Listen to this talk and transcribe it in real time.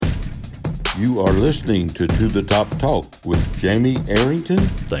You are listening to the Top Talk with Jamie Arrington.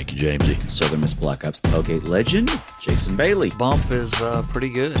 Thank you, Jamesy. Southern Miss Black Ops tailgate legend, Jason Bailey. Bump is pretty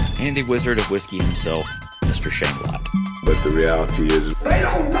good. And the Wizard of Whiskey himself, Mr. Shane Lott. But the reality is, they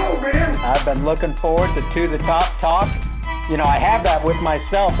don't know, man. I've been looking forward to the Top Talk. You know, I have that with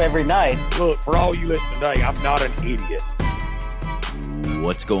myself every night. Look, for all you listening today, I'm not an idiot.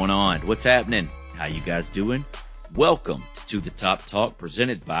 What's going on? What's happening? How you guys doing? Welcome to the Top Talk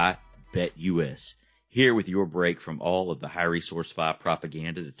presented by BetUS. Here with your break from all of the High Resource 5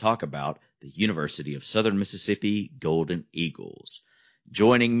 propaganda to talk about the University of Southern Mississippi Golden Eagles.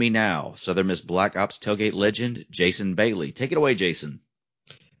 Joining me now, Southern Miss Black Ops tailgate legend, Jason Bailey. Take it away, Jason.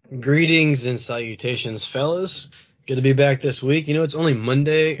 Greetings and salutations, fellas. Good to be back this week. You know, it's only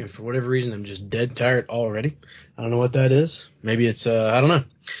Monday, and for whatever reason, I'm just dead tired already. I don't know what that is. Maybe it's, I don't know.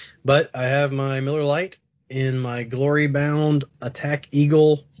 But I have my Miller Lite in my glory-bound Attack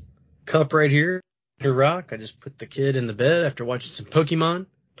Eagle cup right here. Rock. I just put the kid in the bed after watching some Pokemon.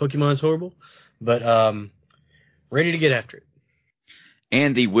 Pokemon's horrible. But ready to get after it.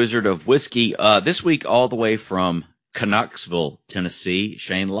 And the Wizard of Whiskey, this week all the way from Knoxville, Tennessee,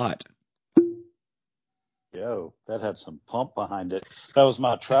 Shane Lott. Yo, that had some pump behind it. That was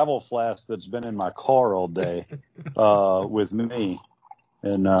my travel flask that's been in my car all day with me.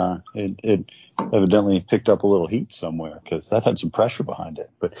 And it evidently picked up a little heat somewhere because that had some pressure behind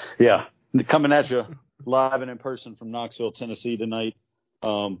it. But, yeah, coming at you live and in person from Knoxville, Tennessee tonight.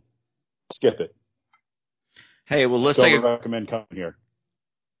 Skip it. Hey, well, let's Don't recommend coming here.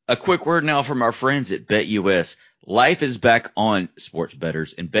 A quick word now from our friends at BetUS. Life is back on sports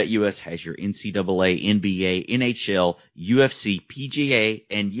bettors, and BetUS has your NCAA, NBA, NHL, UFC, PGA,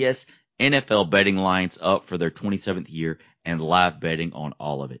 and yes, NFL betting lines up for their 27th year and live betting on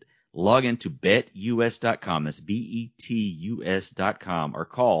all of it. Log into betus.com, that's betus.com, or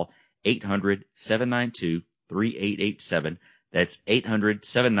call 800-792-3887. That's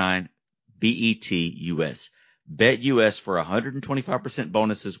 800-79-BETUS. BetUS for 125%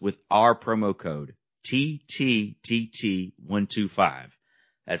 bonuses with our promo code TTTT125.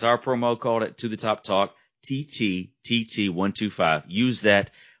 That's our promo code to the Top Talk, TTTT125. Use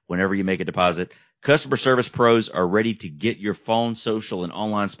that whenever you make a deposit. Customer service pros are ready to get your phone, social, and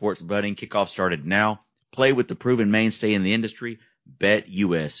online sports betting kickoff started now. Play with the proven mainstay in the industry,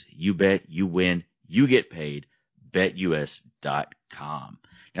 BetUS. You bet, you win, you get paid. BetUS.com.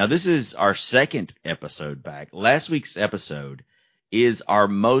 Now, this is our second episode back. Last week's episode is our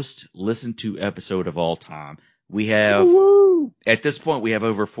most listened to episode of all time. We have, at this point, we have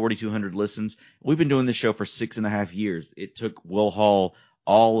over 4,200 listens. We've been doing this show for 6.5 years. It took Will Hall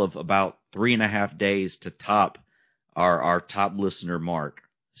all of about 3.5 days to top our top listener mark.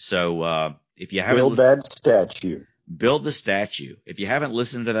 So if you haven't build that statue. Build the statue. If you haven't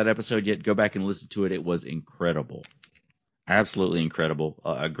listened to that episode yet, go back and listen to it. It was incredible. Absolutely incredible.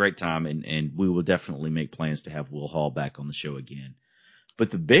 A great time, and we will definitely make plans to have Will Hall back on the show again. But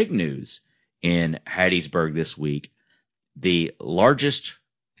the big news in Hattiesburg this week, the largest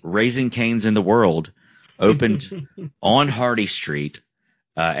Raising Cane's in the world opened on Hardy Street.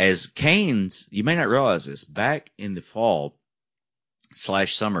 As Cane's, you may not realize this, back in the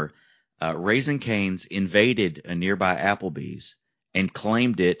fall/summer, Raising Cane's invaded a nearby Applebee's and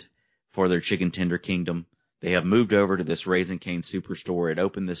claimed it for their chicken tender kingdom. They have moved over to this Raising Cane's Superstore. It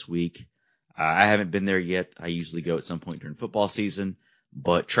opened this week. I haven't been there yet. I usually go at some point during football season,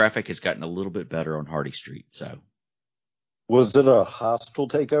 but traffic has gotten a little bit better on Hardy Street. So, was it a hostile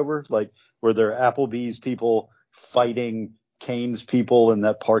takeover? Like, were there Applebee's people fighting Cane's people in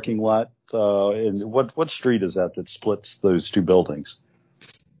that parking lot? And what street is that splits those two buildings?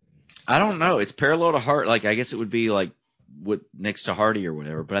 I don't know. It's parallel to Hardy. Like, I guess it would be like next to Hardy or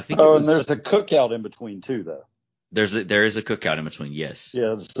whatever. But I think. And there's a cookout in between too, though. There is a cookout in between. Yes.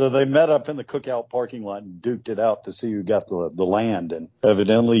 Yeah. So they met up in the cookout parking lot and duked it out to see who got the land. And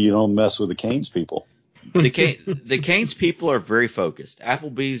evidently, you don't mess with the Cane's people. The Cane's people are very focused.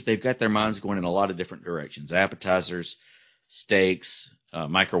 Applebee's, they've got their minds going in a lot of different directions. Appetizers, steaks,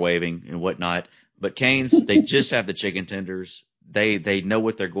 microwaving, and whatnot. But Cane's, they just have the chicken tenders. They know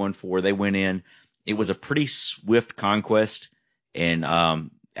what they're going for. They went in. It was a pretty swift conquest, and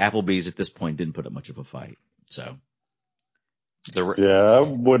Applebee's at this point didn't put up much of a fight. So, I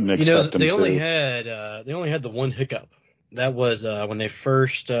wouldn't expect them they to. only had the one hiccup. That was when they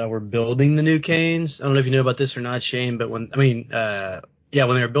first were building the new Cane's. I don't know if you know about this or not, Shane, but when they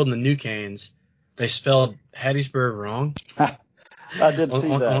were building the new Cane's, they spelled Hattiesburg wrong. I did see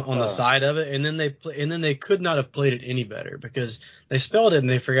that on the side of it, and then they could not have played it any better because they spelled it and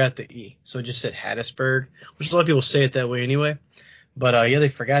they forgot the E, so it just said Hattiesburg, which a lot of people say it that way anyway. But they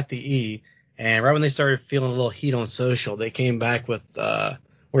forgot the E, And right when they started feeling a little heat on social, they came back with,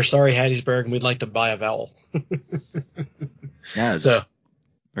 we're sorry, Hattiesburg, and we'd like to buy a vowel. Yeah. So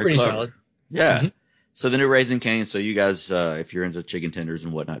pretty clever. solid. Yeah. Mm-hmm. So the new Raising Cane. So you guys, if you're into chicken tenders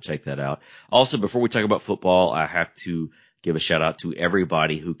and whatnot, check that out. Also, before we talk about football, I have to give a shout out to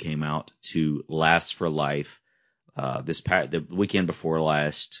everybody who came out to Laughs for Life the weekend before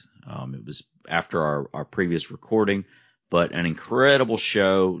last. It was after our previous recording, but an incredible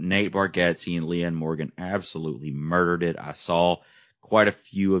show. Nate Bargatze and Leanne Morgan absolutely murdered it. I saw quite a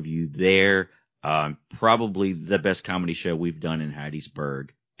few of you there. Probably the best comedy show we've done in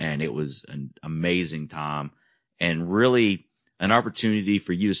Hattiesburg, and it was an amazing time and really an opportunity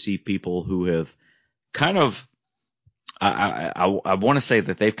for you to see people who have kind of, I want to say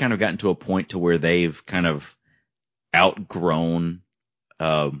that they've kind of gotten to a point to where they've kind of outgrown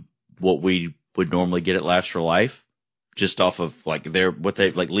what we would normally get at Laughs for Life, just off of like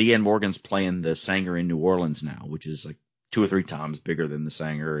Leanne Morgan's playing the Sanger in New Orleans now, which is like 2 or 3 times bigger than the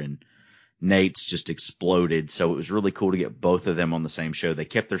Sanger, and Nate's just exploded. So it was really cool to get both of them on the same show. They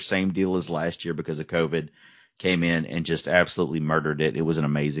kept their same deal as last year because of COVID, came in and just absolutely murdered it. It was an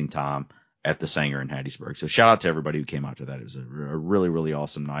amazing time at the Sanger in Hattiesburg. So shout out to everybody who came out to that. It was a really, really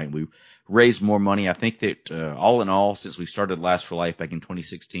awesome night. We raised more money. I think that all in all, since we started Laughs for Life back in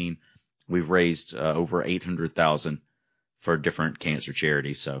 2016, we've raised over $800,000 for different cancer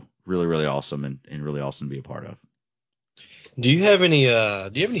charities. So really, really awesome and really awesome to be a part of. Do you have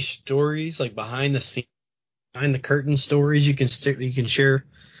any stories like behind the curtain stories you can share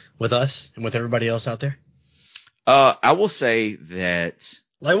with us and with everybody else out there? I will say that,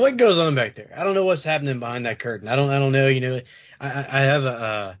 like, what goes on back there? I don't know what's happening behind that curtain. I don't know. You know, I have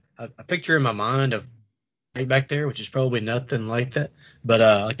a picture in my mind of right back there, which is probably nothing like that, but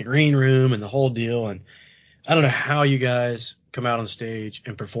like the green room and the whole deal. And I don't know how you guys come out on stage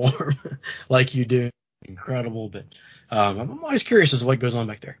and perform like you do. Incredible, but I'm always curious as to what goes on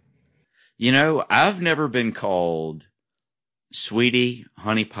back there. you know, I've never been called sweetie,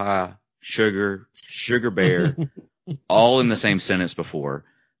 honey pie, sugar bear, all in the same sentence before.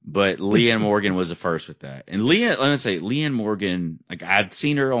 But Leanne Morgan was the first with that. And Leanne Morgan, like, I'd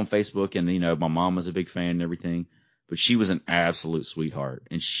seen her on Facebook, and, you know, my mom was a big fan and everything, but she was an absolute sweetheart,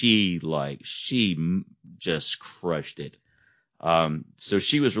 and she just crushed it. So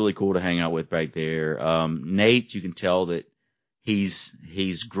she was really cool to hang out with back there. Nate, you can tell that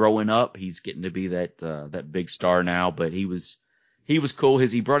he's growing up. He's getting to be that big star now, but he was cool.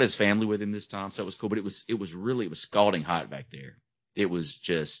 He brought his family with him this time, so it was cool. But it was scalding hot back there. It was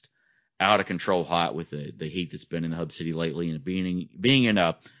just out of control hot with the heat that's been in the Hub City lately, and being in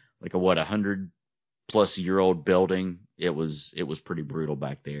a 100-plus-year-old building. It was pretty brutal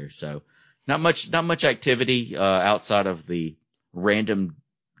back there. So not much activity outside of the random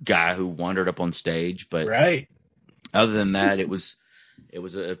guy who wandered up on stage, but right. Other than that, it was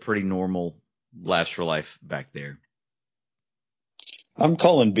a pretty normal Laughs for Life back there. I'm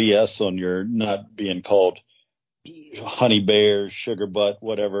calling BS on your not being called honey bear, sugar butt,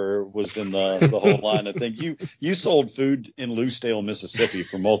 whatever was in the whole line of things. You sold food in Lucedale, Mississippi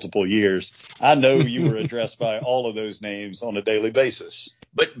for multiple years. I know you were addressed by all of those names on a daily basis.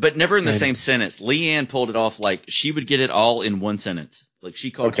 But never in the same sentence. Leanne pulled it off like she would get it all in one sentence. Like,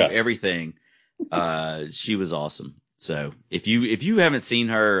 she called you everything. She was awesome. So if you haven't seen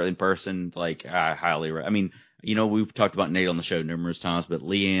her in person, like, I highly, I mean, you know, we've talked about Nate on the show numerous times, but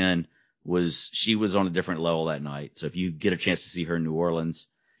Leanne was on a different level that night. So if you get a chance to see her in New Orleans,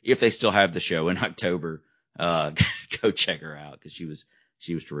 if they still have the show in October, go check her out, because she was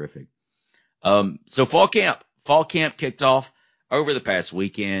terrific. So fall camp kicked off over the past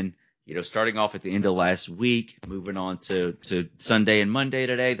weekend, you know, starting off at the end of last week, moving on to Sunday and Monday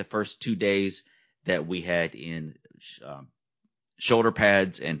today, the first 2 days that we had in shoulder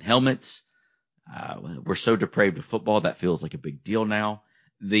pads and helmets. We're so depraved with football, that feels like a big deal now.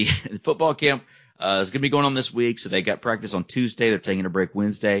 The football camp is going to be going on this week, so they got practice on Tuesday. They're taking a break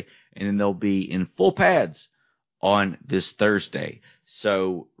Wednesday, and then they'll be in full pads on this Thursday.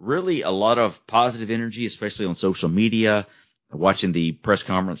 So really a lot of positive energy, especially on social media, watching the press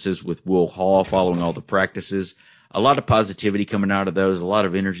conferences with Will Hall following all the practices. A lot of positivity coming out of those, a lot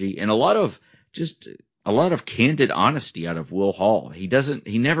of energy, and a lot of candid honesty out of Will Hall. He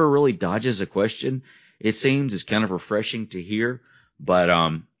never really dodges a question. It seems it's kind of refreshing to hear, but,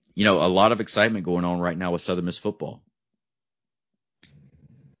 you know, a lot of excitement going on right now with Southern Miss football.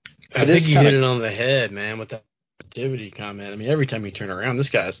 I think you hit it on the head, man, with that positivity comment. I mean, every time you turn around, this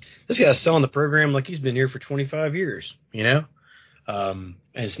guy's selling the program like he's been here for 25 years, you know? And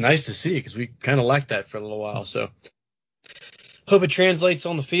it's nice to see, because we kind of lacked that for a little while. So hope it translates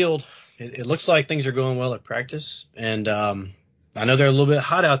on the field. it looks like things are going well at practice, and I know they're a little bit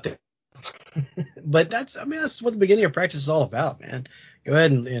hot out there, but that's what the beginning of practice is all about, man. Go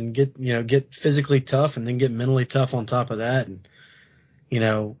ahead and get physically tough, and then get mentally tough on top of that. And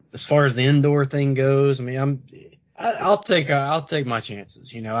as far as the indoor thing goes, I'll take my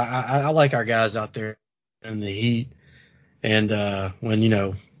chances. I like our guys out there in the heat, and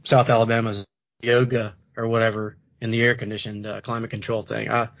when South Alabama's yoga or whatever in the air conditioned climate control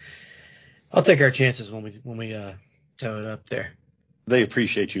thing, I'll take our chances when we tow it up there. They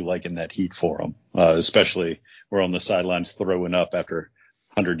appreciate you liking that heat for them, especially we're on the sidelines throwing up after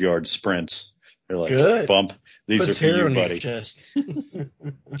 100-yard sprints. They're like, good. Bump, these Puts are for hair you, on your buddy. chest.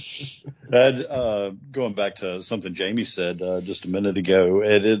 Ed, going back to something Jamie said just a minute ago,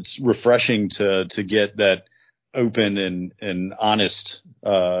 it's refreshing to get that open and honest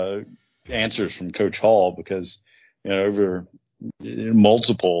answers from Coach Hall, because over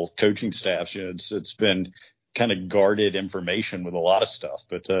multiple coaching staffs, it's been kind of guarded information with a lot of stuff.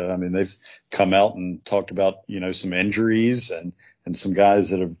 But they've come out and talked about some injuries and some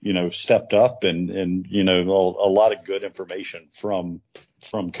guys that have stepped up and a lot of good information from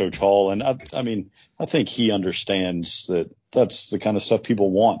Coach Hall. And I think he understands that that's the kind of stuff people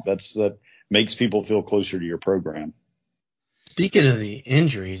want. That makes people feel closer to your program. Speaking of the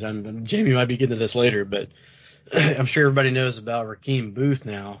injuries, Jamie might be getting to this later, but I'm sure everybody knows about Rakeem Booth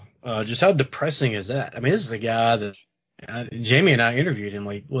now. Just how depressing is that? This is a guy that Jamie and I interviewed him,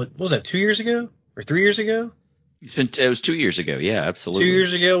 what was that, 2 years ago or 3 years ago? It was 2 years ago. Yeah, absolutely. 2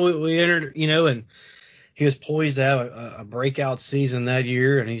 years ago we entered, and he was poised to have a breakout season that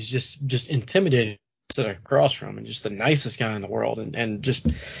year, and he's just intimidated across from him, and just the nicest guy in the world, and just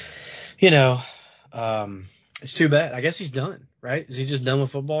it's too bad. I guess he's done, right? Is he just done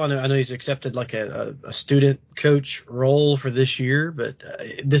with football? I know he's accepted like a student coach role for this year, but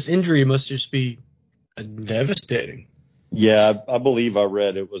this injury must just be devastating. Yeah, I believe I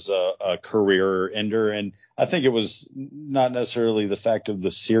read it was a career ender, and I think it was not necessarily the fact of the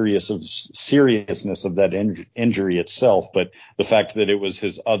seriousness of that injury itself, but the fact that it was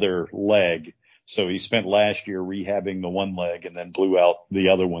his other leg. So he spent last year rehabbing the one leg and then blew out the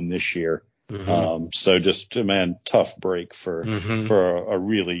other one this year. Mm-hmm. So just, tough break for a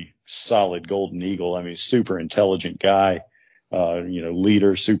really solid Golden Eagle. Super intelligent guy,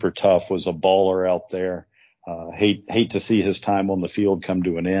 leader, super tough, was a baller out there. Hate to see his time on the field come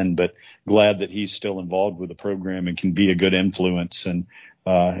to an end, but glad that he's still involved with the program and can be a good influence. And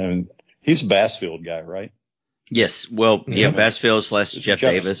he's a Bassfield guy, right? Yes. Well, yeah, Bassfield / Jeff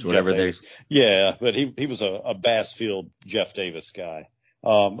Davis, whatever they. Yeah, but he was a Bassfield Jeff Davis guy.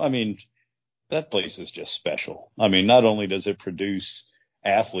 That place is just special. Not only does it produce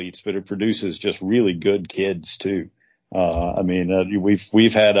athletes, but it produces just really good kids too.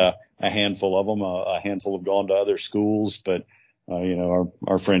 We've had a handful of them. A handful have gone to other schools, but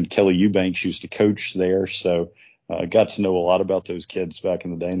our friend Kelly Eubanks used to coach there, so got to know a lot about those kids back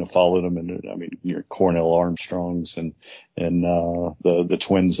in the day, and I followed them. And your Cornell Armstrongs and the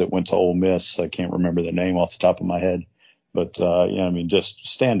twins that went to Ole Miss. I can't remember their name off the top of my head, but just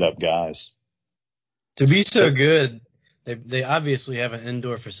stand up guys. To be so good, they obviously have an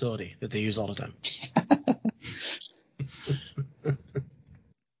indoor facility that they use all the time.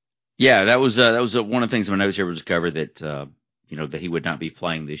 Yeah, that was one of the things in my notes here was to cover that that he would not be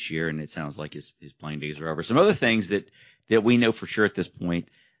playing this year, and it sounds like his playing days are over. Some other things that we know for sure at this point: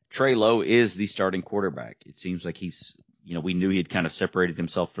 Trey Lowe is the starting quarterback. It seems like he's we knew he had kind of separated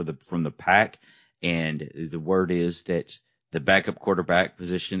himself from the pack, and the word is that the backup quarterback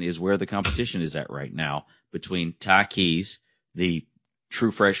position is where the competition is at right now between Ty Keys, the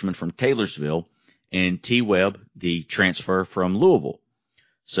true freshman from Taylorsville, and T. Webb, the transfer from Louisville.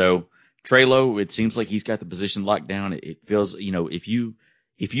 So Trey Lowe, it seems like he's got the position locked down. It feels, if you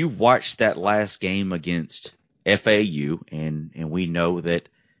watched that last game against FAU, and we know that,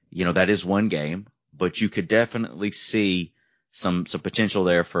 that is one game, but you could definitely see some potential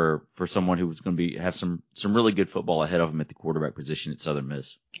there for someone who was going to have some really good football ahead of him at the quarterback position at Southern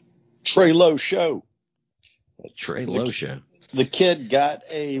Miss. Trey Lowe show. Trey Lowe show. The kid got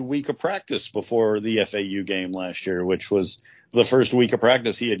a week of practice before the FAU game last year, which was the first week of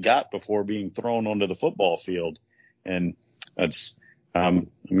practice he had got before being thrown onto the football field. And that's I'm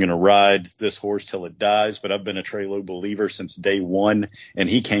going to ride this horse till it dies, but I've been a Trey Lowe believer since day one, and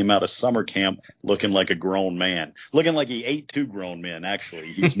he came out of summer camp looking like a grown man, looking like he ate two grown men,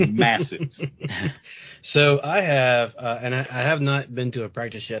 actually. He's massive. So I have, and I have not been to a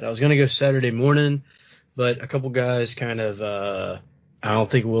practice yet. I was going to go Saturday morning, but a couple guys kind of, I don't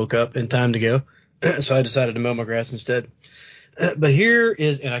think woke up in time to go, so I decided to mow my grass instead. But here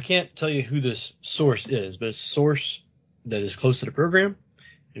is, and I can't tell you who this source is, but it's a source that is close to the program.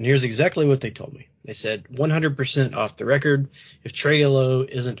 And here's exactly what they told me. They said 100% off the record. If Trey Lowe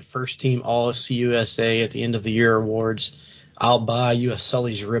isn't first team All CUSA at the end of the year awards, I'll buy you a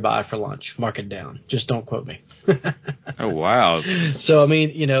Sully's ribeye for lunch. Mark it down. Just don't quote me. Oh, wow. So, I mean,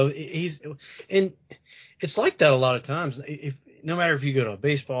 and it's like that a lot of times. No matter if you go to a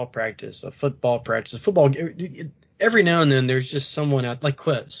baseball practice, a football, every now and then there's just someone out, like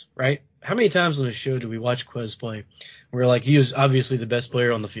Quez, right? How many times on the show do we watch Quez play where, like, he was obviously the best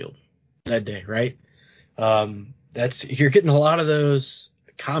player on the field that day, right? You're getting a lot of those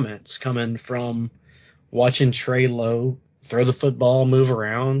comments coming from watching Trey Lowe throw the football, move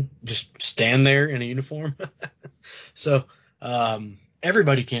around, just stand there in a uniform. So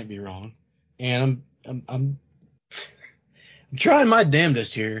everybody can't be wrong, and I'm trying my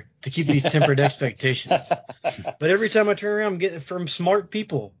damnedest here to keep these tempered expectations. But every time I turn around, I'm getting from smart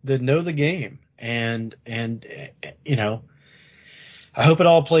people that know the game, and I hope it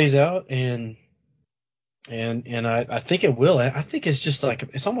all plays out, and I think it will. I think it's just like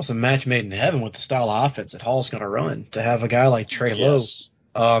it's almost a match made in heaven with the style of offense that Hall's going to run to have a guy like Trey Lowe.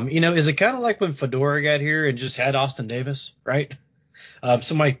 Is it kind of like when Fedora got here and just had Austin Davis, right?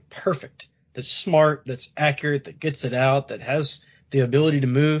 Somebody perfect, that's smart, that's accurate, that gets it out, that has the ability to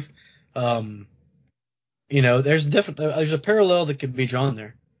move. There's a parallel that could be drawn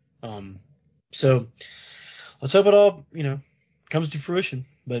there. So let's hope it all, comes to fruition.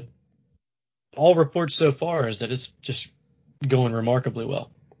 But all reports so far is that it's just going remarkably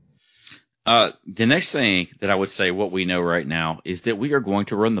well. The next thing that I would say, what we know right now, is that we are going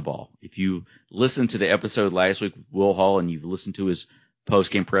to run the ball. If you listened to the episode last week with Will Hall and you've listened to his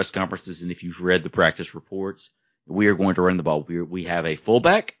post-game press conferences, and if you've read the practice reports, we are going to run the ball. We have a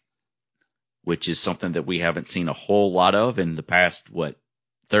fullback, which is something that we haven't seen a whole lot of in the past,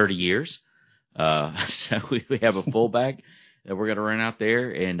 30 years. So we have a fullback that we're going to run out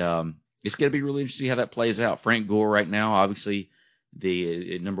there, and it's going to be really interesting to see how that plays out. Frank Gore right now, obviously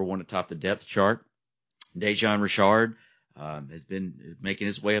the number one atop the depth chart. Dejon Richard has been making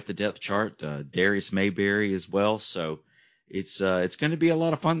his way up the depth chart. Darius Mayberry as well. So it's going to be a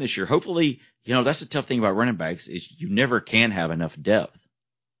lot of fun this year. Hopefully, that's the tough thing about running backs is you never can have enough depth.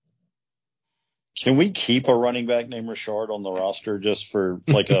 Can we keep a running back named Richard on the roster just for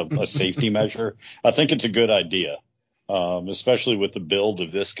like a safety measure? I think it's a good idea. Especially with the build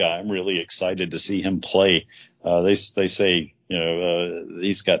of this guy. I'm really excited to see him play. They say,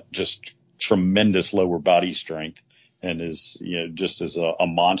 he's got just tremendous lower body strength and is, just as a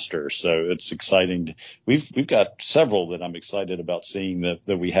monster. So it's exciting. We've got several that I'm excited about seeing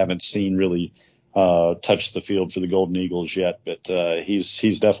that we haven't seen really touch the field for the Golden Eagles yet, but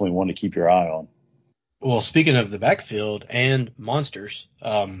he's definitely one to keep your eye on. Well, speaking of the backfield and monsters,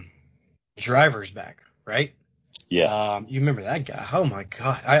 Driver's back, right? Yeah. You remember that guy? Oh my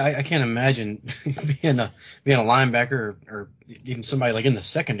God. I can't imagine being a linebacker or even somebody like in the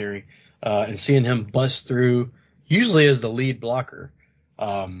secondary, and seeing him bust through usually as the lead blocker.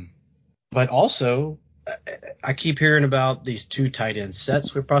 But also I keep hearing about these 2 tight end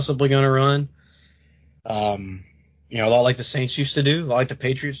sets we're possibly going to run. A lot like the Saints used to do, a lot like the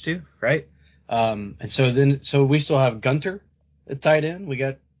Patriots do. Right. And so we still have Gunter at tight end. We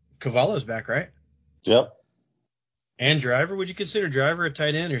got Cavallo's back, right? Yep. And Driver, would you consider Driver a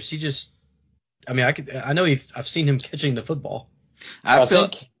tight end, or is he just? I mean, I've seen him catching the football. I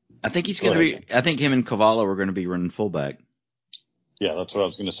think he's going to be. I think him and Cavallo are going to be running fullback. Yeah, that's what I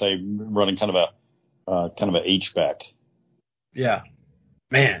was going to say. Running kind of a H back. Yeah,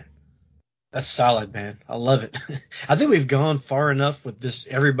 man, that's solid, man. I love it. I think we've gone far enough with this.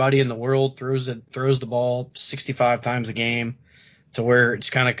 Everybody in the world throws the ball 65 times a game, to where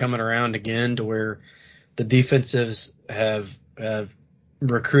it's kind of coming around again, to where the defensives have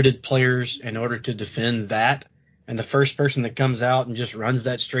recruited players in order to defend that, and the first person that comes out and just runs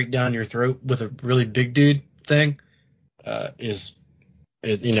that straight down your throat with a really big dude thing and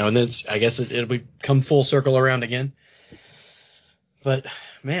then I guess it'll come full circle around again. But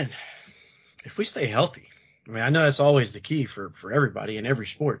man, if we stay healthy, I mean, I know that's always the key for everybody in every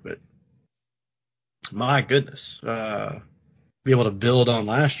sport, but my goodness, be able to build on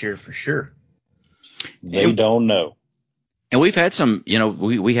last year for sure. They don't know. And we've had some,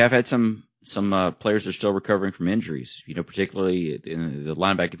 we have had some players that are still recovering from injuries, particularly in the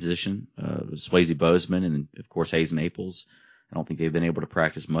linebacker position, Swayze Bozeman and, of course, Hayes Maples. I don't think they've been able to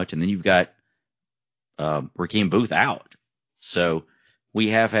practice much. And then you've got Rakeem Booth out. So we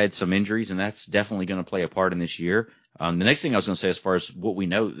have had some injuries, and that's definitely going to play a part in this year. The next thing I was going to say, as far as what we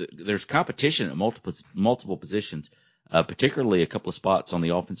know, there's competition at multiple positions. particularly a couple of spots on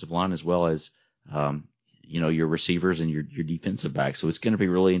the offensive line as well as, your receivers and your defensive backs. So it's going to be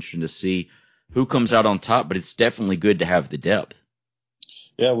really interesting to see who comes out on top, but it's definitely good to have the depth.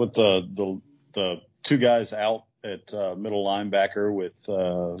 Yeah, with the two guys out at middle linebacker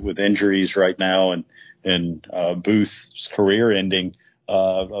with injuries right now and Booth's career ending,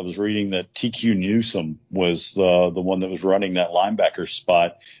 I was reading that TQ Newsome was the one that was running that linebacker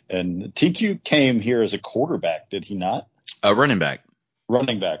spot. And TQ came here as a quarterback, did he not? Running back.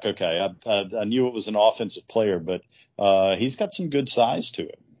 Running back, okay. I knew it was an offensive player, but he's got some good size to him.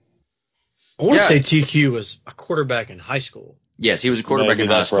 I want to say TQ was a quarterback in high school. Yes, he was a quarterback in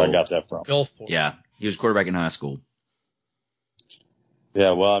high school. That's where I got that from. Gulfport. Yeah, he was a quarterback in high school.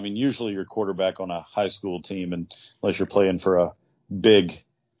 Yeah, well, I mean, usually you're quarterback on a high school team, and unless you're playing for a big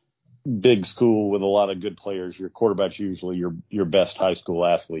school with a lot of good players, your quarterback's usually your best high school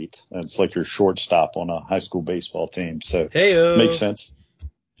athlete. And it's like your shortstop on a high school baseball team. So makes sense.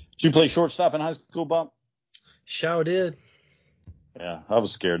 Did you play shortstop in high school, Bump? Sure did. Yeah, I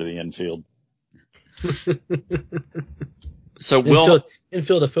was scared of the infield. So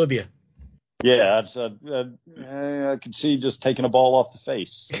infieldophobia. Yeah, I could see just taking a ball off the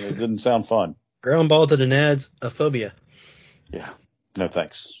face. It didn't sound fun. Ground ball to the nads, a phobia. Yeah, no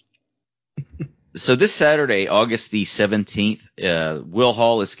thanks. So this Saturday, August the 17th, Will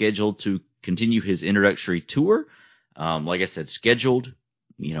Hall is scheduled to continue his introductory tour. Like I said, scheduled.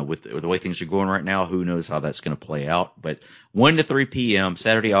 With the way things are going right now, who knows how that's going to play out. But 1 to 3 p.m.,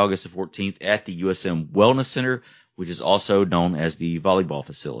 Saturday, August the 14th, at the USM Wellness Center, which is also known as the volleyball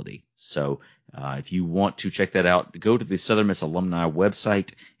facility. So if you want to check that out, go to the Southern Miss Alumni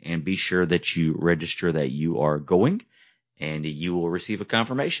website and be sure that you register that you are going, and you will receive a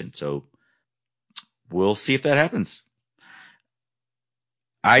confirmation. So we'll see if that happens.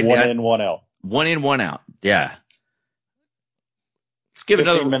 One in, one out. 1 in, 1 out. Yeah. Let's give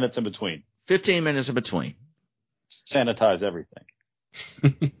 15 minutes in between. 15 minutes in between. Sanitize everything.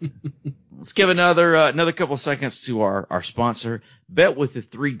 Let's give another couple seconds to our sponsor. Bet with the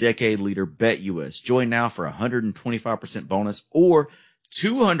 3-decade leader BetUS. Join now for 125% bonus or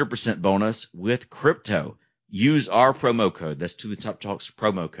 200% bonus with crypto. Use our promo code. That's To The Top Talk's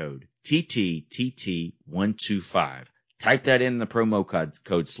promo code. TTTT125. Type that in the promo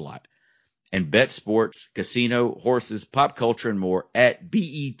code slot. And bet sports, casino, horses, pop culture, and more at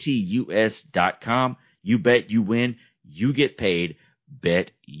betus.com. You bet, you win, you get paid.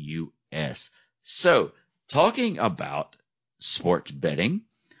 BetUS. So, talking about sports betting,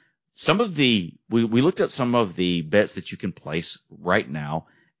 we looked up some of the bets that you can place right now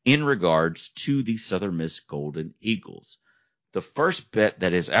in regards to the Southern Miss Golden Eagles. The first bet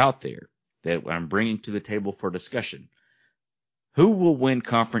that is out there that I'm bringing to the table for discussion: who will win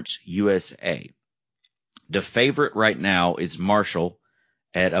Conference USA? The favorite right now is Marshall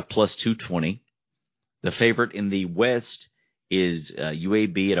at a plus 220. The favorite in the West is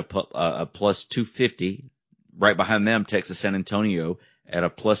UAB at a plus 250. Right behind them, Texas San Antonio at a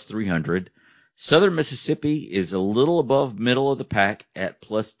plus 300. Southern Mississippi is a little above middle of the pack at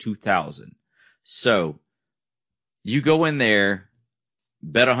plus 2,000. So you go in there,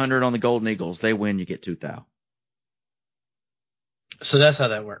 bet 100 on the Golden Eagles. They win, you get 2,000. So that's how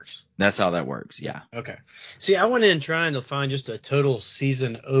that works. That's how that works, yeah. Okay. See, I went in trying to find just a total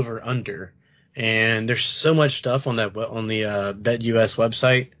season over under, and there's so much stuff on the BetUS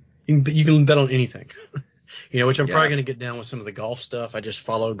website. You can bet on anything, which I'm probably going to get down with some of the golf stuff. I just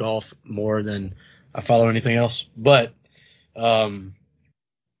follow golf more than I follow anything else. But I'm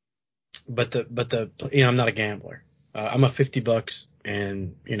not a gambler. I'm a $50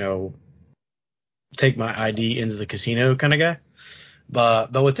 and take my ID into the casino kind of guy.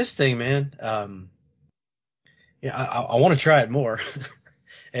 But with this thing, man, I want to try it more,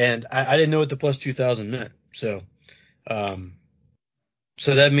 and I didn't know what the plus 2,000 meant. So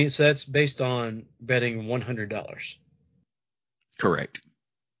that's based on betting $100. Correct.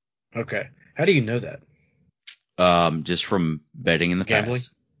 Okay. How do you know that? Just from betting in the Gambling?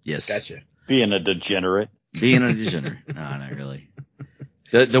 past. Yes. Gotcha. Being a degenerate. No, not really.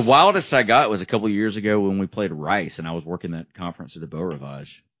 The wildest I got was a couple of years ago when we played Rice, and I was working that conference at the Beau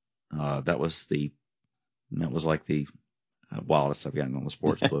Rivage. That was like the wildest I've gotten on the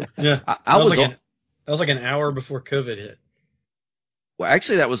sports book. Yeah, that was like an hour before COVID hit. Well,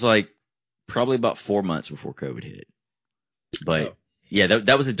 actually, that was like probably about 4 months before COVID hit. But yeah,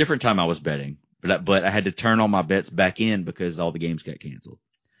 that was a different time I was betting. But I had to turn all my bets back in because all the games got canceled.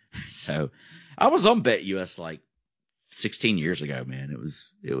 So I was on BetUS like 16 years ago, man. It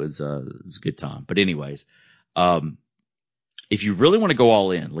was a good time. But anyways, if you really want to go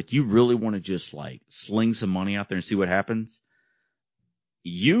all in, like you really want to just like sling some money out there and see what happens,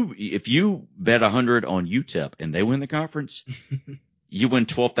 if you bet 100 on UTEP and they win the conference, you win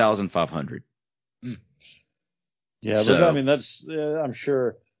 12,500. Yeah, So- but I mean, that's I'm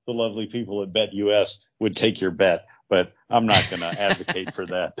sure the lovely people at BetUS would take your bet, but I'm not going to advocate for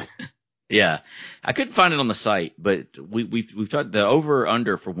that. Yeah, I couldn't find it on the site, but we've talked the over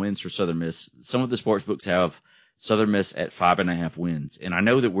under for wins for Southern Miss. Some of the sports books have Southern Miss at 5.5 wins, and I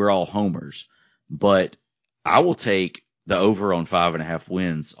know that we're all homers, but I will take the over on 5.5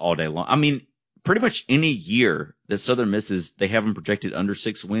 wins all day long. I mean, pretty much any year that Southern Miss they have them projected under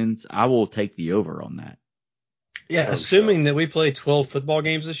 6 wins, I will take the over on that. Yeah, assuming that we play 12 football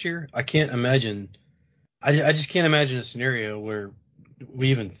games this year, I can't imagine. I just can't imagine a scenario where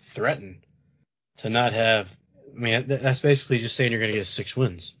we even threaten to not have. I mean, that's basically just saying you're going to get 6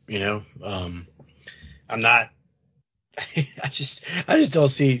 wins. You know, I'm not. I just don't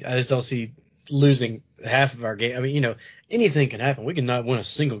see losing half of our game. I mean, you know, anything can happen. We can not win a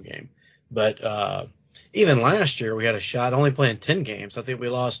single game, but even last year we had a shot only playing 10 games. I think we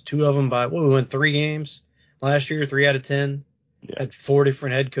lost 2 of them by we won 3 games last year, 3 out of 10. Yeah. Had 4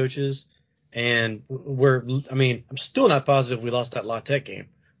 different head coaches, and I'm still not positive we lost that La Tech game,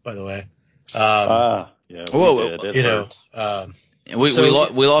 by the way. Yeah, Whoa, did. It you know, hurt.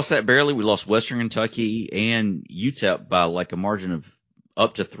 We lost that barely. We lost Western Kentucky and UTEP by like a margin of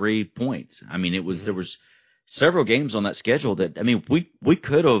up to 3 points. I mean, there was several games on that schedule that, I mean, we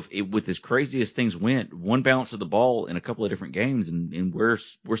could have, with as crazy as things went, one bounce of the ball in a couple of different games, and we're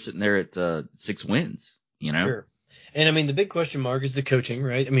sitting there at 6 wins. You know. Sure. And I mean, the big question mark is the coaching,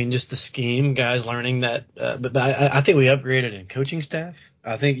 right? I mean, just the scheme, guys learning that. But I think we upgraded in coaching staff.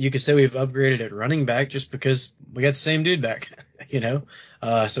 I think you could say we've upgraded at running back just because we got the same dude back, you know.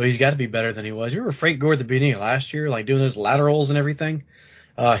 So he's got to be better than he was. You remember Frank Gore at the beginning of last year, like doing those laterals and everything?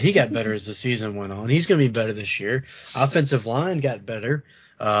 He got better as the season went on. He's going to be better this year. Offensive line got better.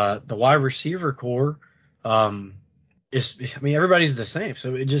 The wide receiver core, everybody's the same.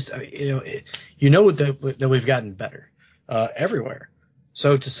 So it just, that we've gotten better everywhere.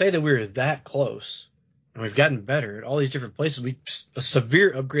 So to say that we're that close and we've gotten better at all these different places, a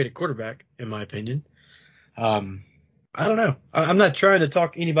severe upgraded quarterback, in my opinion. I don't know. I'm not trying to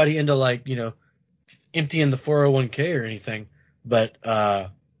talk anybody into like, you know, emptying the 401k or anything, but yeah,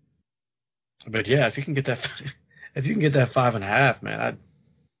 if you can get that 5.5, man,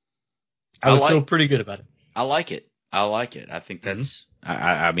 I would feel pretty good about it. I like it. I think that's.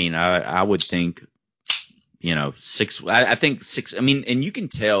 I would think, you know, 6. I think 6. I mean, and you can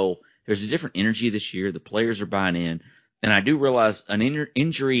tell there's a different energy this year. The players are buying in, and I do realize an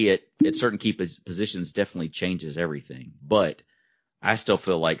injury at certain key positions definitely changes everything. But I still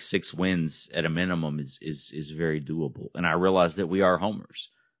feel like 6 wins at a minimum is very doable. And I realize that we are homers,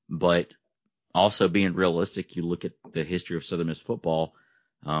 but also being realistic, you look at the history of Southern Miss football.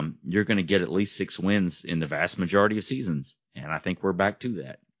 You're going to get at least 6 wins in the vast majority of seasons, and I think we're back to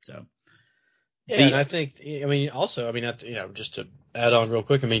that. So, yeah, and I think, just to add on real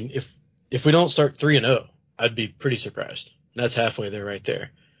quick, I mean, if we don't start 3-0, I'd be pretty surprised. That's halfway there, right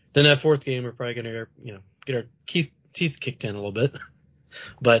there. Then that 4th game, we're probably going to, you know, get our teeth kicked in a little bit.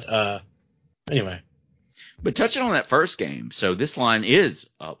 But anyway. But touching on that first game, so this line is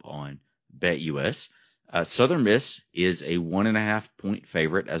up on BetUS. Southern Miss is a 1.5 point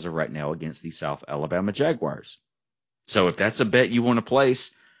favorite as of right now against the South Alabama Jaguars. So if that's a bet you want to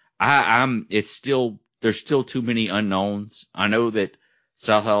place, there's still too many unknowns. I know that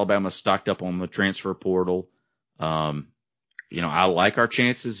South Alabama stocked up on the transfer portal. I like our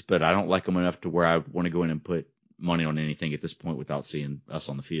chances, but I don't like them enough to where I want to go in and put money on anything at this point without seeing us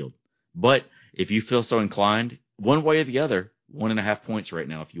on the field. But if you feel so inclined, one way or the other, 1.5 points right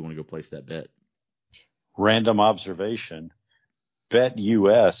now if you want to go place that bet. Random observation.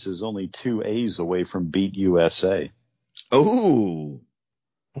 BetUS is only 2 A's away from Beat USA. Oh,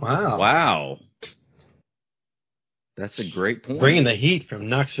 wow. That's a great point. Bringing the heat from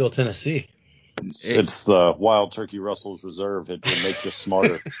Knoxville, Tennessee. It's the Wild Turkey Russell's Reserve. It makes you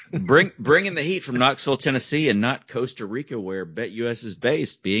smarter. Bringing the heat from Knoxville, Tennessee, and not Costa Rica, where BetUS is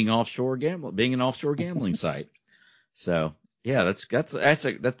based, being an offshore gambling site. So yeah, that's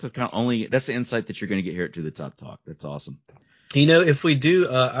the insight that you're going to get here at To the Top Talk. That's awesome. You know, if we do,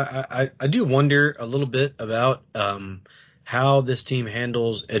 I do wonder a little bit about how this team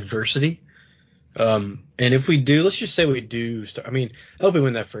handles adversity. And if we do, let's just say we do start, I hope we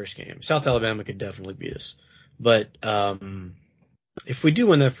win that first game. South Alabama could definitely beat us. But if we do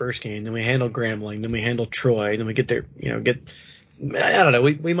win that first game, then we handle Grambling, then we handle Troy, then we get there, I don't know.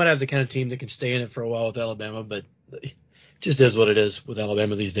 We might have the kind of team that can stay in it for a while with Alabama, but Just is what it is with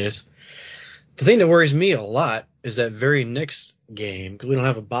Alabama these days. The thing that worries me a lot is that very next game, because we don't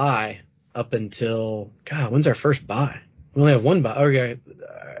have a bye up until, God, when's our first bye? We only have one bye. Okay,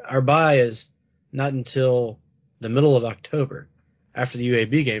 our bye is not until the middle of October after the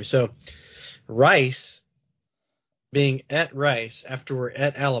UAB game. So Rice, being at Rice after we're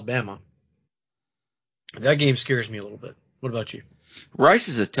at Alabama, that game scares me a little bit. What about you? Rice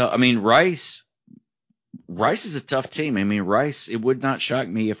is a tough. I mean, Rice is a tough team. I mean, Rice. It would not shock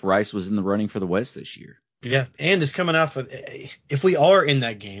me if Rice was in the running for the West this year. Yeah, and it's coming off of, if we are in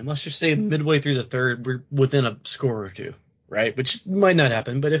that game, let's just say midway through the third, we're within a score or two, right? Which might not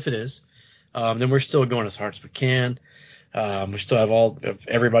happen, but if it is, then we're still going as hard as we can. We still have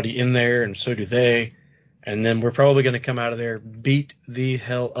everybody in there, and so do they. And then we're probably going to come out of there beat the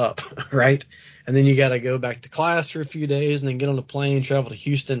hell up, right? And then you got to go back to class for a few days and then get on a plane, travel to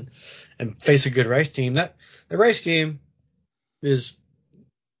Houston, and face a good Rice team. The Rice game is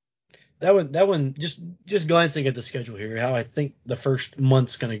that one. Just glancing at the schedule here, how I think the first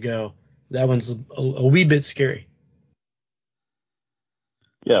month's going to go. That one's a wee bit scary.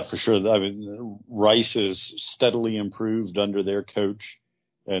 Yeah, for sure. I mean, Rice is steadily improved under their coach,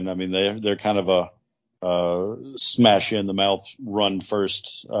 and I mean they're kind of a smash you in the mouth, run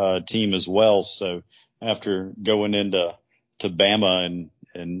first team as well. So after going into Bama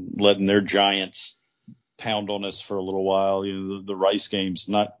and letting their Giants pound on us for a little while, the Rice game's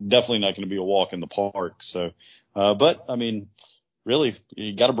definitely not going to be a walk in the park. So, but I mean, really,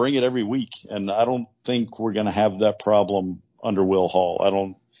 you got to bring it every week, and I don't think we're going to have that problem under Will Hall.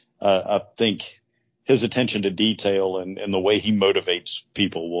 I think his attention to detail and the way he motivates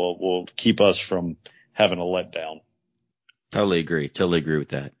people will keep us from having a letdown. Totally agree with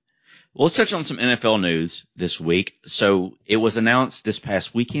that. Well, let's touch on some NFL news this week. So it was announced this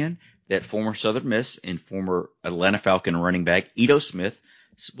past weekend that former Southern Miss and former Atlanta Falcon running back Ito Smith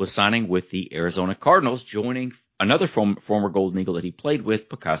was signing with the Arizona Cardinals, joining another former Golden Eagle that he played with,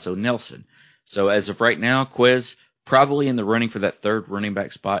 Picasso Nelson. So as of right now, Quez probably in the running for that third running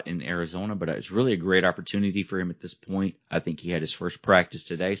back spot in Arizona, but it's really a great opportunity for him at this point. I think he had his first practice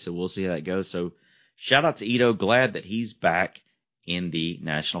today, so we'll see how that goes. So shout out to Ito. Glad that he's back in the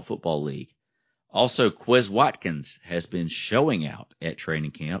National Football League. Also, Quez Watkins has been showing out at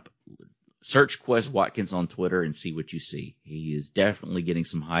training camp. Search Quez Watkins on Twitter and see what you see. He is definitely getting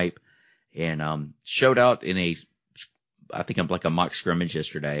some hype, and showed out in I think like a mock scrimmage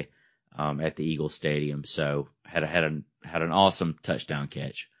yesterday at the Eagle Stadium. So had an awesome touchdown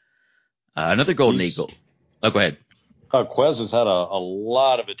catch. Another Golden Eagle. Oh, go ahead. Quez has had a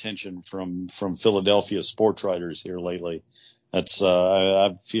lot of attention from Philadelphia sports writers here lately. That's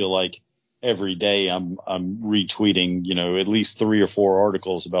I feel like every day I'm retweeting, at least 3 or 4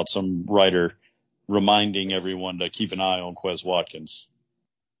 articles about some writer reminding everyone to keep an eye on Quez Watkins.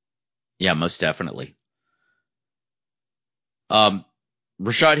 Yeah, most definitely.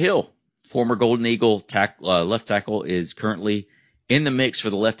 Rashad Hill, former Golden Eagle left tackle, is currently in the mix for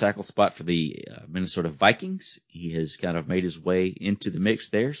the left tackle spot for the Minnesota Vikings. He has kind of made his way into the mix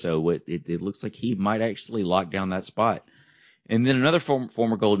there, so it looks like he might actually lock down that spot. And then another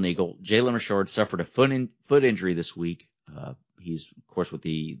former Golden Eagle, Jalen Richard, suffered a foot injury this week. He's, of course, with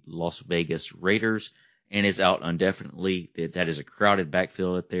the Las Vegas Raiders and is out indefinitely. That is a crowded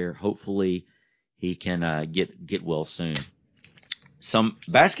backfield out there. Hopefully he can get well soon. Some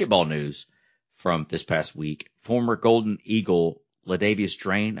basketball news from this past week. Former Golden Eagle Ladavius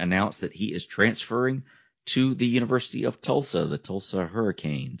Drain announced that he is transferring to the University of Tulsa, the Tulsa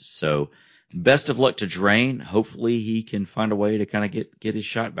Hurricanes. So best of luck to Drain. Hopefully he can find a way to kind of get his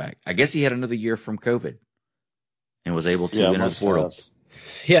shot back. I guess he had another year from COVID and was able to enter the portal.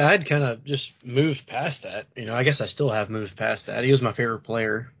 Yeah, I'd kind of just moved past that. I guess I still have moved past that. He was my favorite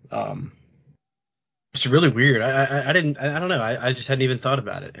player. It's really weird. I don't know. I just hadn't even thought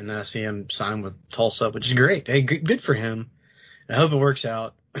about it. And then I see him sign with Tulsa, which is great. Hey, good for him. I hope it works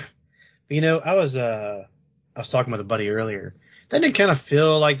out. But, I was talking with a buddy earlier. Doesn't it kind of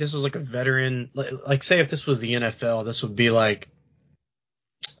feel like this was like a veteran, like say if this was the NFL, this would be like,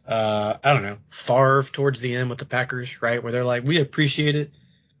 I don't know, Favre towards the end with the Packers, right? Where they're like, we appreciate it.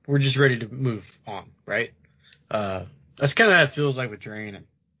 We're just ready to move on, right? That's kind of how it feels like with Drain.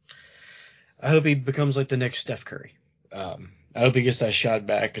 I hope he becomes like the next Steph Curry. I hope he gets that shot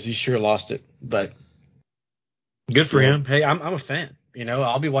back because he sure lost it. But good for him. Hey, I'm a fan.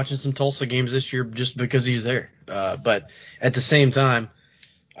 I'll be watching some Tulsa games this year just because he's there. But at the same time,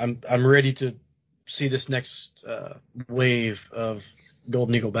 I'm ready to see this next wave of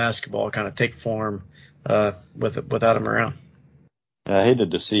Golden Eagle basketball kind of take form without him around. I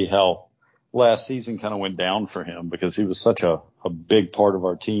hated to see how last season kind of went down for him because he was such a big part of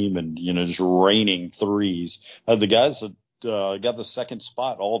our team and, just raining threes. The guys that got the second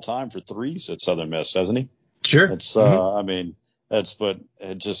spot all time for threes at Southern Miss, hasn't he? Sure. It's, but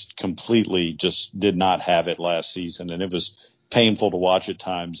it just completely just did not have it last season. And it was painful to watch at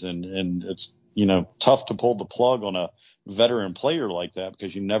times. And it's, tough to pull the plug on a veteran player like that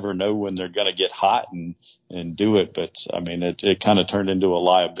because you never know when they're going to get hot and do it. But it kind of turned into a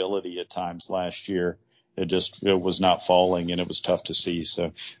liability at times last year. It was not falling and it was tough to see.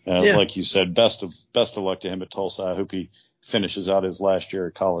 So, like you said, best of luck to him at Tulsa. I hope he finishes out his last year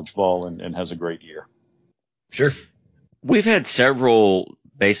at college ball and has a great year. Sure. We've had several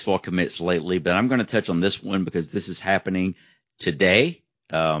baseball commits lately, but I'm going to touch on this one because this is happening today,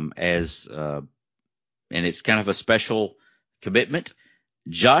 and it's kind of a special commitment.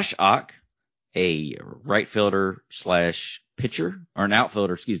 Josh Ock, a right fielder / pitcher, or an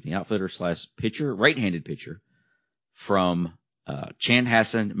outfielder / pitcher, right-handed pitcher from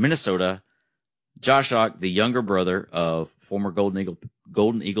Chanhassen, Minnesota. Josh Ock, the younger brother of former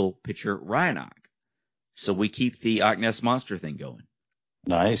Golden Eagle pitcher Ryan Ock. So we keep the Ock Nest Monster thing going.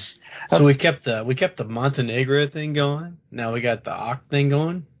 Nice. So we kept the Montenegro thing going. Now we got the Ock thing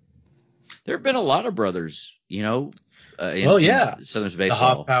going. There have been a lot of brothers, in Southern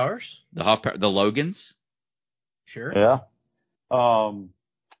baseball. The Hoffpowers. The Logans. Sure. Yeah.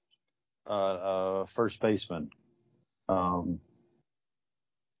 First baseman. And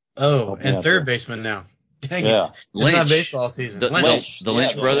third baseman now. Dang yeah. it. It's not baseball season. The Lynch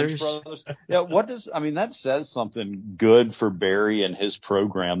brothers. Yeah. That says something good for Barry and his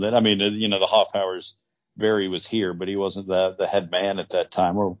program that, the Hoffpowers, Barry was here, but he wasn't the head man at that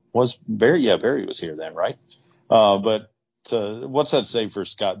time, or was Barry? Yeah, Barry was here then, right? But what's that say for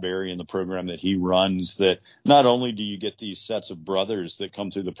Scott Barry and the program that he runs, that not only do you get these sets of brothers that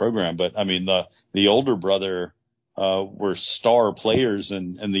come through the program, but the older brother, were star players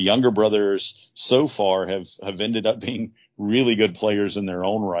and the younger brothers so far have ended up being really good players in their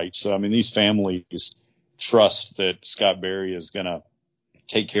own right. So, these families trust that Scott Barry is going to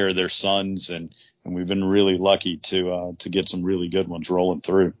take care of their sons, and we've been really lucky to get some really good ones rolling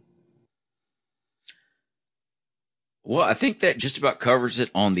through. Well, I think that just about covers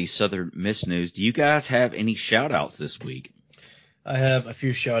it on the Southern Miss news. Do you guys have any shout outs this week? I have a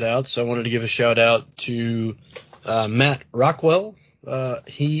few shout outs. I wanted to give a shout out to Matt Rockwell.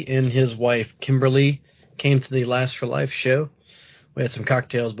 He and his wife Kimberly came to the Last for Life show. We had some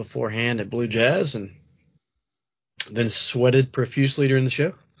cocktails beforehand at Blue Jazz and then sweated profusely during the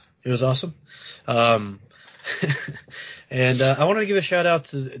show. It was awesome. And I wanted to give a shout out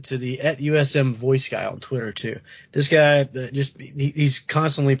to the @USM voice guy on Twitter too. This guy he's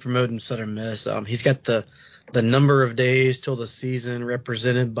constantly promoting Southern Miss. He's got the number of days till the season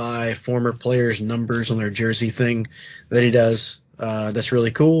represented by former players' numbers on their jersey thing that he does. That's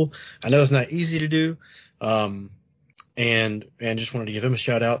really cool. I know it's not easy to do. And just wanted to give him a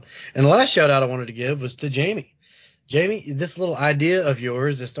shout out. And the last shout out I wanted to give was to Jamie. Jamie, this little idea of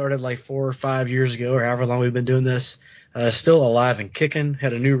yours that started like 4 or 5 years ago, or however long we've been doing this, still alive and kicking.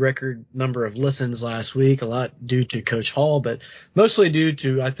 Had a new record number of listens last week, a lot due to Coach Hall, but mostly due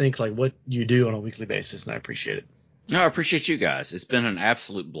to, I think, like what you do on a weekly basis, and I appreciate it. No, I appreciate you guys. It's been an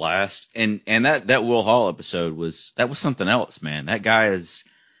absolute blast. And that Will Hall episode was something else, man. That guy is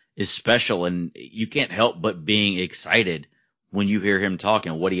special, and you can't help but being excited when you hear him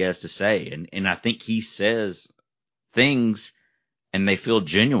talking, what he has to say. And I think he says things and they feel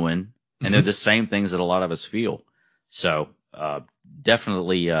genuine, and they're the same things that a lot of us feel. So,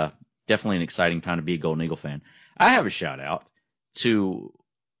 definitely an exciting time to be a Golden Eagle fan. I have a shout out to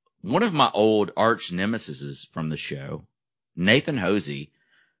one of my old arch nemesis from the show, Nathan Hosey,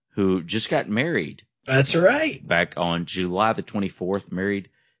 who just got married. That's right. Back on July the 24th, married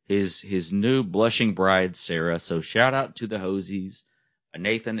his new blushing bride, Sarah. So shout out to the Hoseys,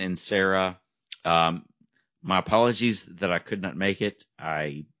 Nathan and Sarah. My apologies that I could not make it.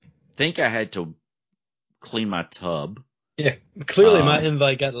 I think I had to clean my tub. Yeah, clearly my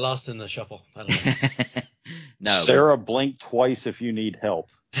invite got lost in the shuffle. I don't know. No, Sarah, blink twice if you need help.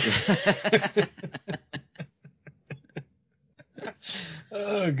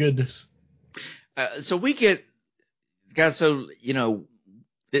 Oh, goodness. So we get, guys, so,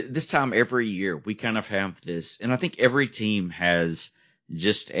 this time every year we kind of have this, and I think every team has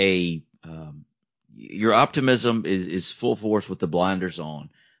just your optimism is full force with the blinders on.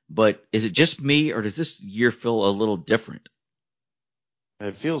 But is it just me, or does this year feel a little different?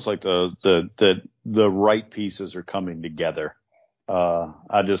 It feels like the right pieces are coming together. I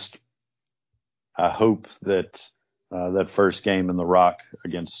hope that That first game in the Rock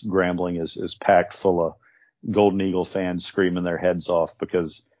against Grambling is packed full of Golden Eagle fans screaming their heads off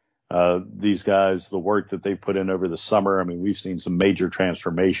because these guys, the work that they've put in over the summer, I mean, we've seen some major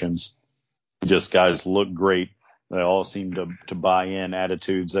transformations. Just guys look great. They all seem to buy in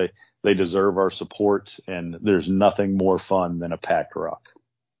attitudes. They deserve our support, and there's nothing more fun than a packed Rock.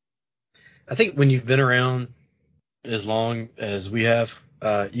 I think when you've been around as long as we have,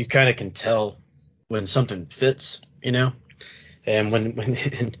 you kind of can tell when something fits, you know. And when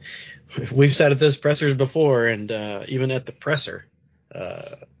and we've sat at those pressers before, and even at the presser,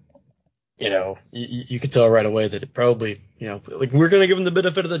 you know, you could tell right away that it probably, you know, like we're going to give them the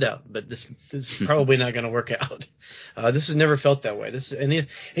benefit of the doubt, but this is probably not going to work out. This has never felt that way. And you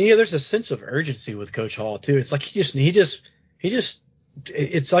know, there's a sense of urgency with Coach Hall too. It's like he just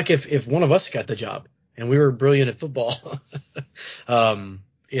it's like if one of us got the job and we were brilliant at football,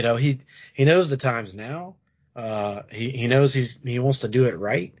 you know, he knows the times now. He knows he wants to do it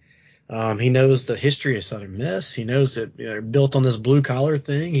right. He knows the history of Southern Miss. He knows that, you know, built on this blue collar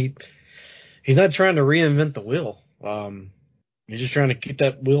thing. He's not trying to reinvent the wheel. He's just trying to keep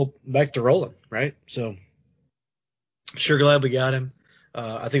that wheel back to rolling, right? So sure glad we got him.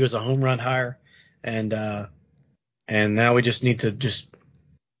 I think it was a home run hire, and now we just need to just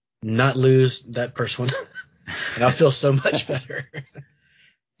not lose that first one, and I feel so much better.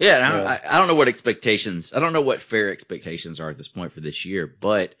 Yeah, and I don't know what expectations. I don't know what fair expectations are at this point for this year,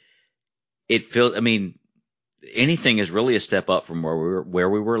 but it feels. I mean, anything is really a step up from where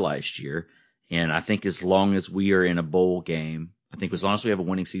we were last year. And I think as long as we are in a bowl game, I think as long as we have a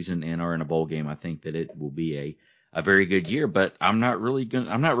winning season and are in a bowl game, I think that it will be a very good year. But I'm not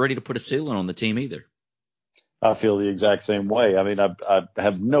ready to put a ceiling on the team either. I feel the exact same way. I mean, I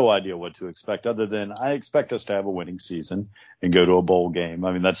have no idea what to expect other than I expect us to have a winning season and go to a bowl game.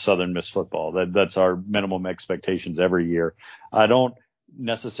 I mean, that's Southern Miss football. That's our minimum expectations every year. I don't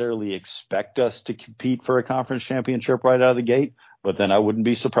necessarily expect us to compete for a conference championship right out of the gate, but then I wouldn't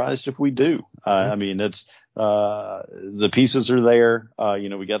be surprised if we do. I mean, it's the pieces are there. You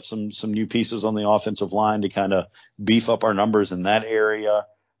know, we got some new pieces on the offensive line to kind of beef up our numbers in that area.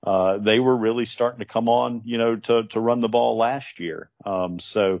 They were really starting to come on, you know, to run the ball last year.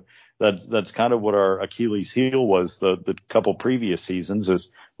 So that's kind of what our Achilles heel was the couple previous seasons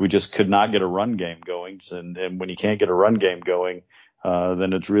is we just could not get a run game going. And when you can't get a run game going,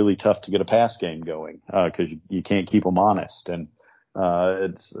 then it's really tough to get a pass game going, cause you can't keep them honest. And,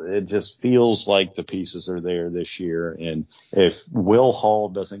 it just feels like the pieces are there this year. And if Will Hall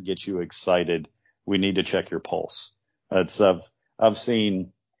doesn't get you excited, we need to check your pulse. I've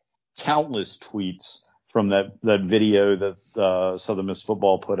seen countless tweets from that video that Southern Miss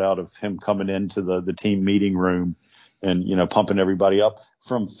football put out of him coming into the team meeting room and, you know, pumping everybody up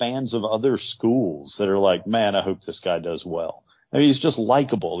from fans of other schools that are like, man, I hope this guy does well. I mean, he's just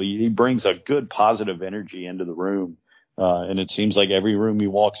likable. He brings a good positive energy into the room. And it seems like every room he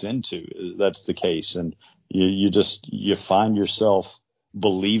walks into, that's the case. And you find yourself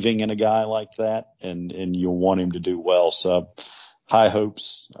believing in a guy like that and you want him to do well. So high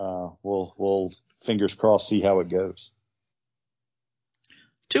hopes. We'll fingers crossed, see how it goes.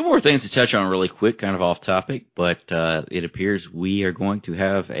 Two more things to touch on really quick, kind of off topic, but it appears we are going to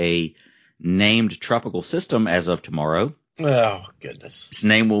have a named tropical system as of tomorrow. Oh, goodness. Its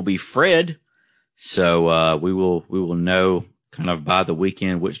name will be Fred. So we will know kind of by the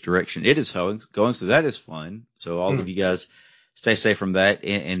weekend which direction it is going. So that is fun. So all of you guys stay safe from that,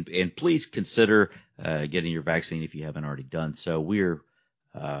 and please consider getting your vaccine if you haven't already done so.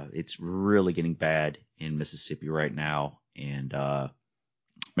 It's really getting bad in Mississippi right now, and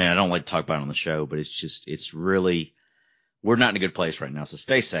man, I don't like to talk about it on the show, but it's really we're not in a good place right now. So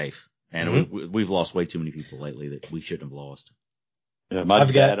stay safe, and we've lost way too many people lately that we shouldn't have lost. Yeah, my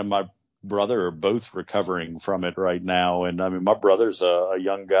dad and my brother are both recovering from it right now. And I mean, my brother's a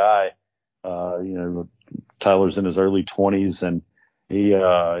young guy, you know, Tyler's in his early 20s, and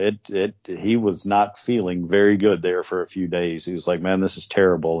he was not feeling very good there for a few days. He was like, man, this is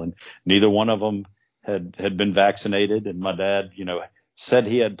terrible. And neither one of them had been vaccinated. And my dad, you know, said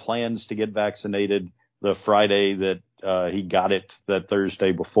he had plans to get vaccinated the Friday that he got it that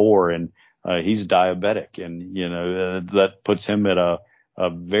Thursday before. And he's diabetic, and, you know, that puts him at a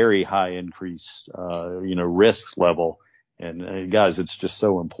very high increase, you know, risk level. And guys, it's just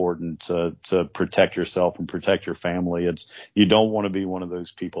so important to protect yourself and protect your family. You don't want to be one of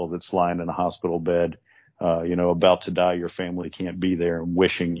those people that's lying in a hospital bed, you know, about to die. Your family can't be there and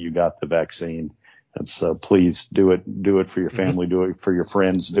wishing you got the vaccine. And so please do it for your family, do it for your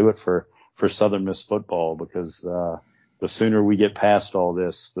friends, do it for Southern Miss football, because the sooner we get past all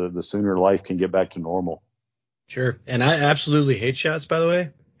this, the sooner life can get back to normal. Sure. And I absolutely hate shots, by the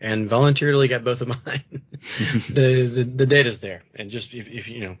way, and voluntarily got both of mine. the data's there. And just, if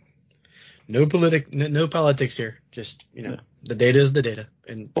you know, no politics here. Just, you know, the data is the data.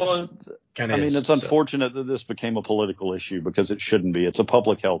 And Well, kind I of mean, it's unfortunate that this became a political issue because it shouldn't be. It's a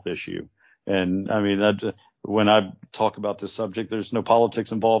public health issue. And I mean, when I talk about this subject, there's no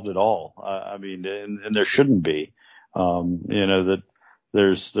politics involved at all. I mean, and there shouldn't be. You know, that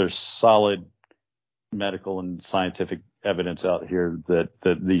there's solid medical and scientific evidence out here that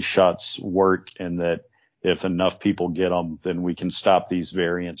these shots work, and that if enough people get them, then we can stop these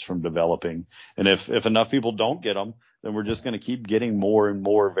variants from developing. And if enough people don't get them, then we're just going to keep getting more and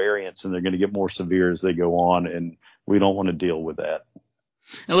more variants, and they're going to get more severe as they go on. And we don't want to deal with that.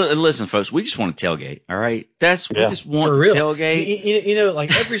 And listen, folks, we just want to tailgate. All right. We just want For to real. tailgate. You know,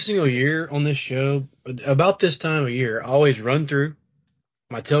 like every single year on this show, about this time of year, I always run through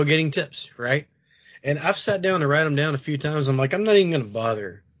my tailgating tips, right? And I've sat down to write them down a few times. I'm like, I'm not even going to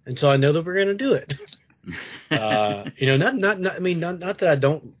bother until I know that we're going to do it. You know, not that I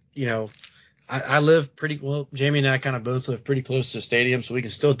don't, you know, I live pretty well. Jamie and I kind of both live pretty close to the stadium, so we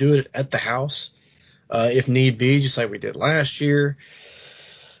can still do it at the house if need be, just like we did last year.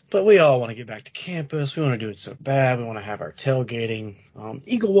 But we all want to get back to campus. We want to do it so bad. We want to have our tailgating.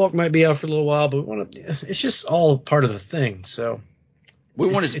 Eagle Walk might be out for a little while, but we want to. It's just all part of the thing. So We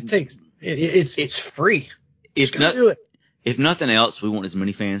want it's free. If Just do it. If nothing else, we want as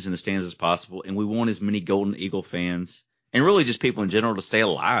many fans in the stands as possible, and we want as many Golden Eagle fans, and really just people in general, to stay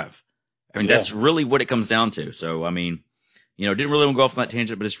alive. I mean, that's really what it comes down to. So, I mean, you know, didn't really want to go off on that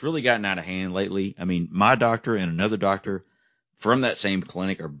tangent, but it's really gotten out of hand lately. I mean, my doctor and another doctor from that same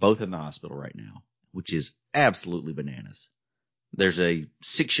clinic are both in the hospital right now, which is absolutely bananas. There's a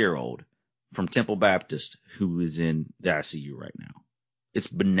 6-year-old from Temple Baptist who is in the ICU right now. It's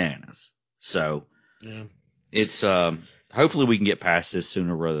bananas. So it's hopefully we can get past this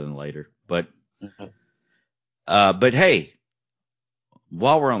sooner rather than later. But hey,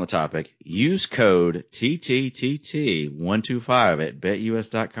 while we're on the topic, use code TTTT125 at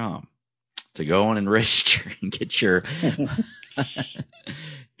betus.com to go on and register and get your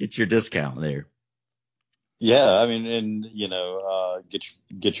discount there. Yeah, I mean, and you know,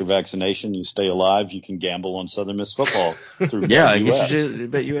 get your vaccination. You stay alive. You can gamble on Southern Miss football through BetUS. Get your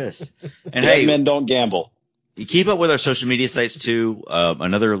BetUS. And Dead hey, men don't gamble. You keep up with our social media sites too.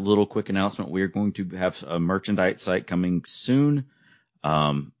 Another little quick announcement: we are going to have a merchandise site coming soon.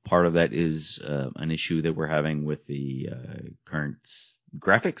 Part of that is an issue that we're having with the current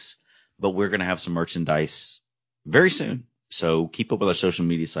graphics, but we're going to have some merchandise very soon. So keep up with our social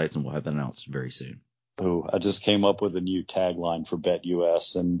media sites, and we'll have that announced very soon. Oh, I just came up with a new tagline for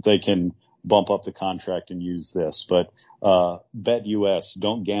BetUS, and they can bump up the contract and use this. But BetUS,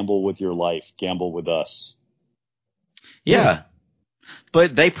 don't gamble with your life, gamble with us. Yeah,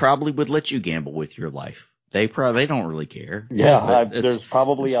 but they probably would let you gamble with your life. They don't really care. Yeah, there's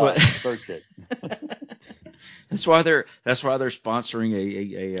probably search it. That's why they're sponsoring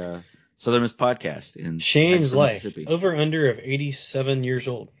a Southern Miss podcast in Shane's life, Mississippi. over under of 87 years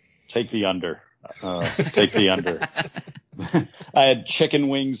old. Take the under. Take the under. I had chicken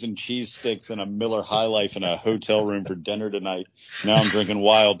wings and cheese sticks and a Miller High Life in a hotel room for dinner tonight. Now I'm drinking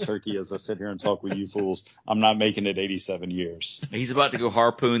wild turkey as I sit here and talk with you fools. I'm not making it 87 years. He's about to go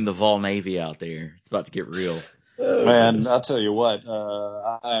harpoon the Vol Navy out there. It's about to get real. Man, I'll tell you what,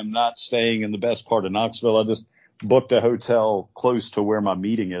 I am not staying in the best part of Knoxville. I just booked a hotel close to where my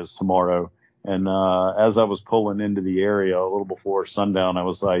meeting is tomorrow. And as I was pulling into the area a little before sundown, I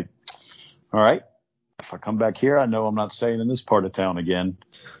was like, all right, if I come back here, I know I'm not staying in this part of town again.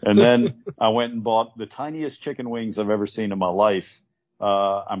 And then I went and bought the tiniest chicken wings I've ever seen in my life.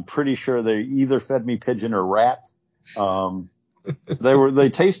 I'm pretty sure they either fed me pigeon or rat. They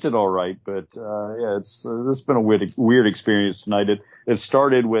tasted all right, but it's been a weird experience tonight. It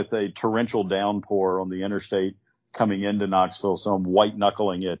started with a torrential downpour on the interstate coming into Knoxville, so I'm white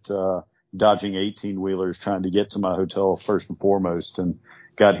knuckling it, dodging 18-wheelers trying to get to my hotel first and foremost, and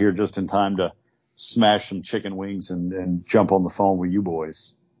got here just in time to smash some chicken wings and jump on the phone with you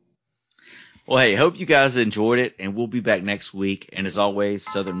boys. Well, hey, hope you guys enjoyed it, and we'll be back next week. And as always,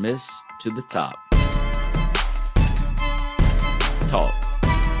 Southern Miss to the top. Talk.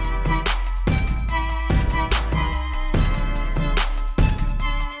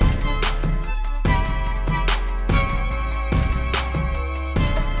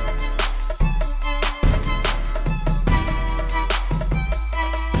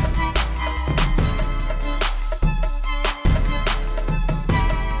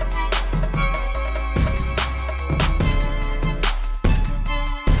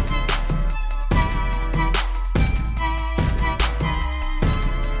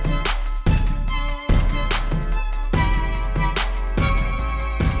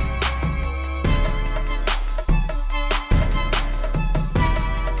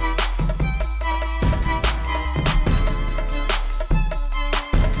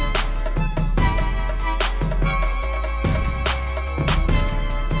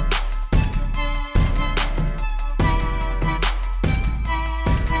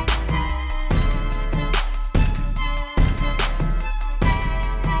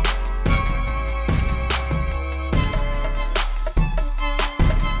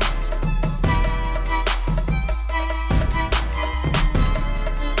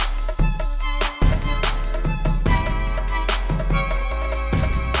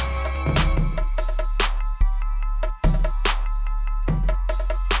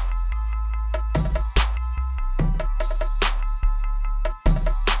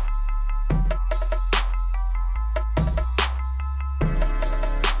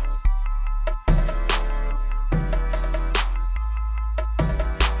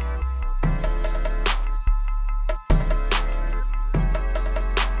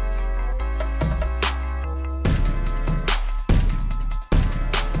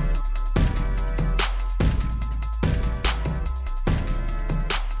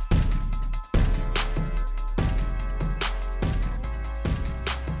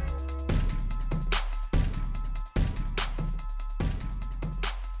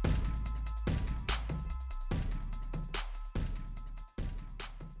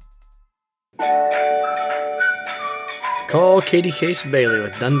 Call Katie Case Bailey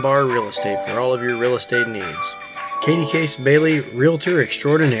with Dunbar Real Estate for all of your real estate needs. Katie Case Bailey, Realtor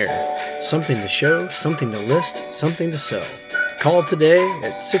Extraordinaire. Something to show, something to list, something to sell. Call today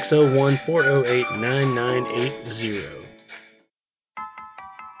at 601-408-9980.